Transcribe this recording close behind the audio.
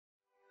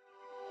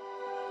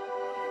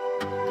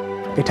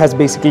It has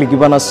basically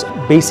given us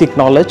basic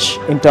knowledge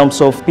in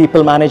terms of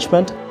people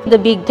management. The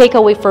big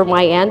takeaway for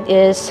my end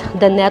is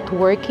the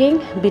networking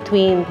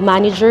between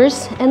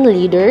managers and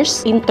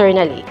leaders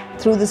internally.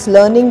 Through this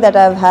learning that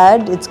I've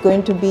had, it's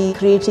going to be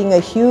creating a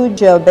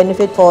huge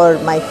benefit for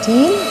my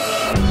team.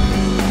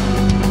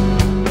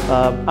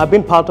 I've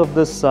been part of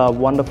this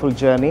wonderful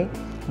journey,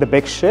 the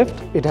big shift.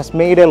 It has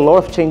made a lot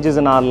of changes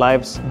in our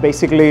lives.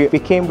 Basically, we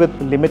came with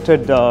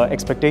limited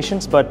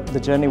expectations, but the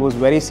journey was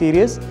very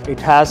serious. It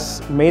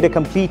has made a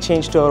complete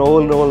change to our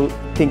overall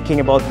thinking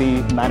about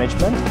the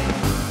management.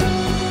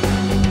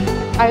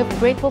 I'm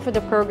grateful for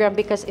the program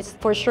because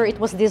for sure it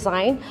was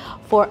designed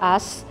for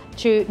us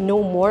to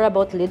know more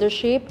about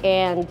leadership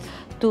and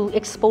to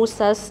expose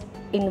us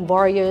in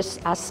various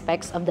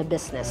aspects of the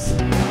business.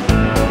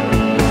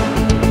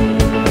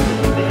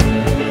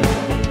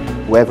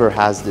 Whoever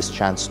has this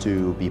chance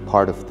to be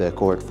part of the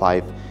Cohort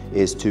 5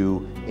 is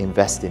to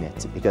invest in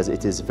it because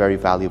it is very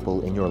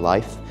valuable in your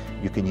life.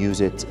 You can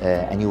use it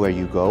anywhere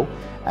you go,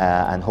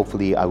 and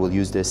hopefully I will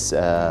use this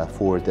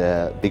for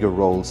the bigger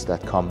roles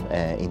that come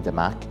in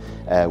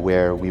DAMAC,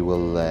 where we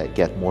will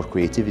get more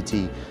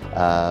creativity,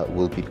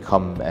 will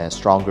become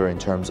stronger in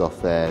terms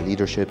of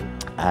leadership.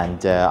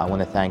 And I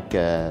want to thank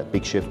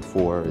Big Shift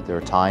for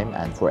their time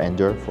and for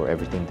Ender for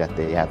everything that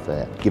they have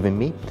given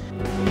me.